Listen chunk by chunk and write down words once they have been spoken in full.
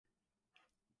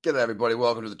G'day everybody,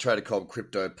 welcome to the Trader Cobb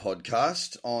Crypto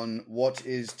Podcast on what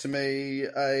is to me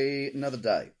another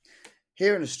day.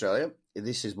 Here in Australia,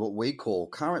 this is what we call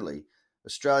currently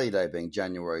Australia Day, being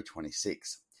January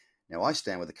 26. Now I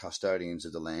stand with the custodians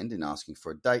of the land in asking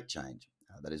for a date change.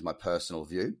 That is my personal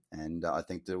view, and I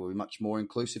think that it will be much more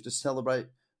inclusive to celebrate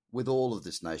with all of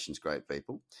this nation's great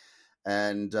people.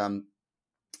 And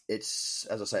it's,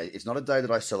 as I say, it's not a day that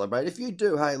I celebrate. If you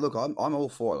do, hey, look, I'm all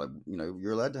for it.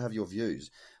 You're allowed to have your views.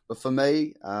 But for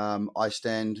me, I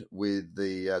stand with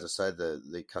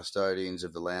the custodians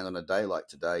of the land on a day like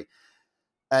today,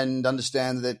 and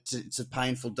understand that it's a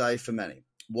painful day for many.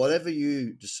 Whatever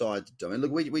you decide to do, I mean,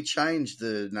 look, we changed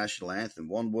the national anthem,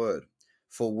 one word,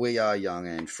 for "We are young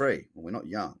and free." Well, we're not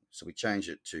young, so we changed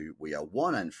it to "We are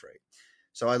one and free."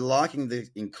 So I'm liking the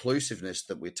inclusiveness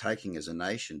that we're taking as a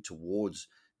nation towards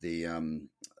the,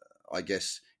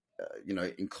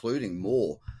 including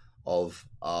more of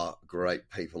our great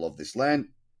people of this land.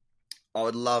 I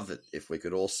would love it if we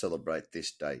could all celebrate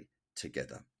this day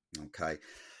together. Okay.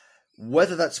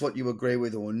 Whether that's what you agree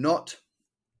with or not,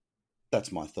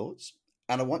 that's my thoughts.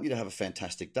 And I want you to have a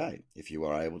fantastic day. If you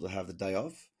are able to have the day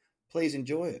off, please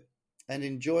enjoy it, and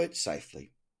enjoy it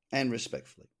safely and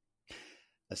respectfully.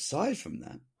 Aside from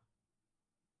that,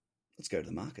 let's go to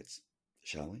the markets,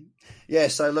 shall we? Yeah,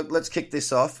 so look, let's kick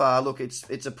this off.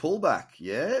 It's a pullback.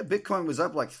 Yeah, Bitcoin was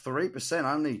up like 3%.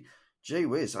 Only, gee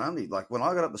whiz, when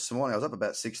I got up this morning, I was up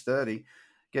about 6:30,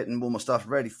 getting all my stuff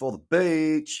ready for the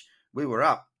beach. We were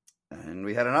up, and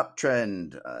we had an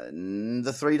uptrend.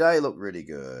 The 3-day looked really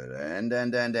good, and we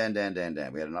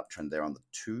had an uptrend there on the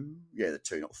 2. Yeah, the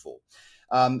 2, not 4.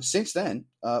 Since then,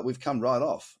 we've come right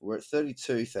off. We're at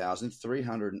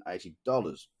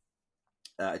 $32,380.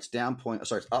 It's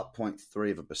up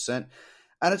 0.3%,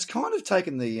 and it's kind of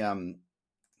taken the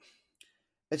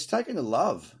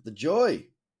love, the joy,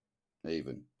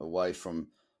 even away from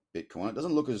Bitcoin. It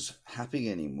doesn't look as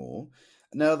happy anymore.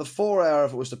 Now, the 4-hour,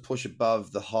 if it was to push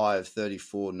above the high of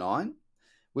 34.9,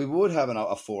 we would have a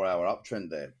 4-hour uptrend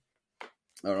there.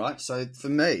 All right. So for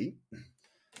me,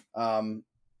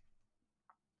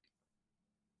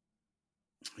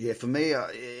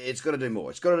 it's got to do more.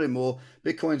 It's got to do more.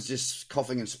 Bitcoin's just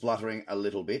coughing and spluttering a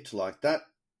little bit like that.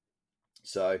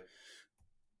 So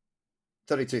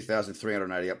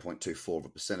 32,380 up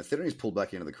 0.24%. Ethereum's pulled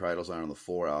back into the cradle zone on the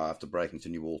 4-hour after breaking to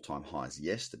new all-time highs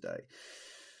yesterday.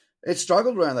 It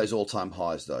struggled around those all-time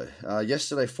highs, though.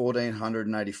 Yesterday,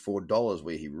 $1,484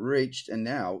 where he reached, and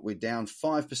now we're down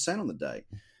 5% on the day.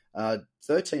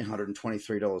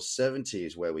 $1,323.70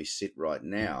 is where we sit right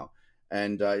now.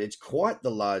 And it's quite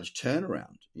the large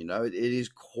turnaround. It is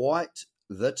quite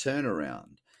the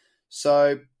turnaround.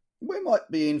 So we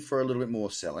might be in for a little bit more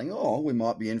selling, or we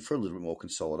might be in for a little bit more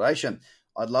consolidation.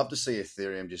 I'd love to see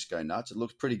Ethereum just go nuts. It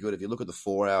looks pretty good. If you look at the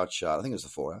 4-hour chart, I think it's the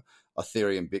 4-hour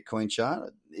Ethereum Bitcoin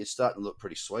chart, it's starting to look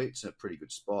pretty sweet. It's in a pretty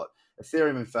good spot.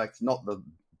 Ethereum, in fact, not the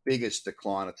biggest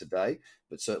decliner today,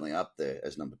 but certainly up there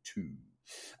as number 2.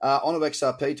 On of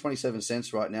XRP, 27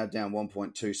 cents right now, down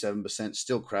 1.27%.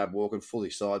 Still crab walking, fully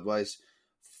sideways,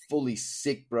 fully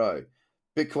sick, bro.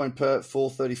 Bitcoin per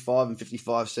 435 and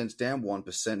 55 cents, down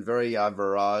 1%. Very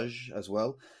average as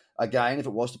well. Again, if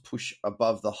it was to push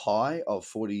above the high of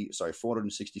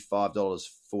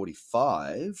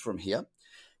 $465.45 from here,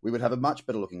 we would have a much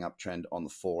better looking uptrend on the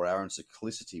 4-hour, and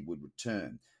cyclicity would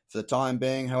return. For the time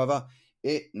being, however,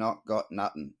 it not got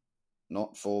nothing.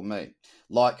 Not for me.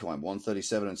 Litecoin,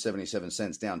 137 and 77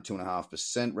 cents, down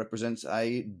 2.5%, represents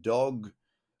a dog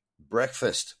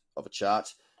breakfast of a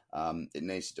chart. It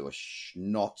needs to do a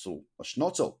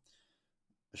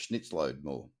schnitzload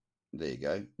more. There you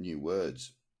go. New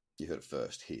words. You heard it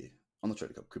first here on the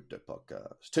Trader Cobb Crypto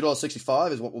Podcast.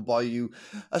 $2.65 is what will buy you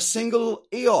a single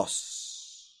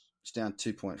EOS. It's down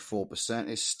 2.4%.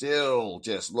 It's still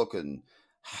just looking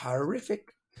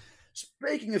horrific.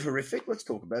 Speaking of horrific, let's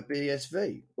talk about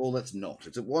BSV. Well, let's not.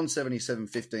 It's at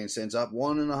 177.15 cents, up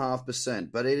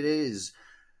 1.5%, but it is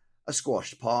a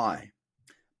squashed pie.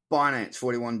 Binance,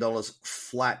 $41,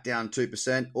 flat, down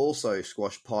 2%. Also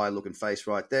squashed pie looking face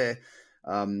right there.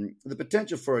 The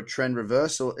potential for a trend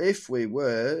reversal if we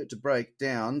were to break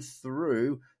down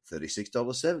through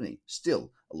 $36.70.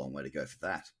 Still a long way to go for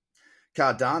that.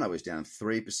 Cardano is down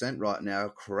 3% right now.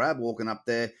 Crab walking up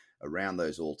there around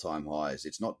those all-time highs.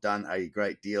 It's not done a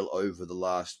great deal over the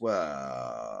last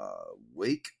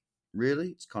week, really.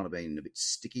 It's kind of been a bit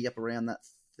sticky up around that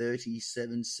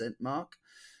 37-cent mark,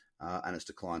 and it's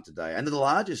declined today. And the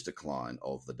largest decline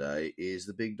of the day is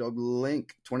the big dog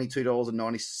Link,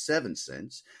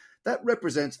 $22.97. That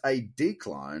represents a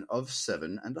decline of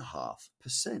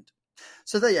 7.5%.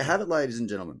 So there you have it, ladies and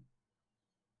gentlemen.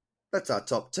 That's our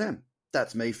top 10.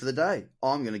 That's me for the day.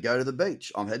 I'm going to go to the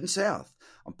beach. I'm heading south.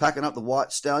 I'm packing up the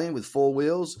white stallion with 4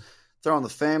 wheels, throwing the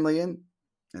family in,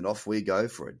 and off we go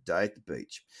for a day at the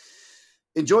beach.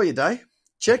 Enjoy your day.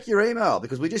 Check your email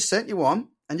because we just sent you one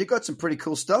and you got some pretty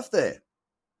cool stuff there.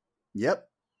 Yep.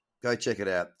 Go check it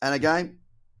out. And again,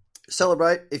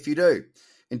 celebrate if you do.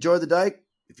 Enjoy the day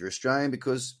if you're Australian,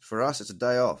 because for us, it's a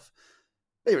day off.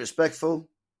 Be respectful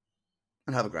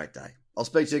and have a great day. I'll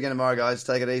speak to you again tomorrow, guys.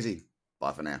 Take it easy.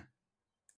 Bye for now.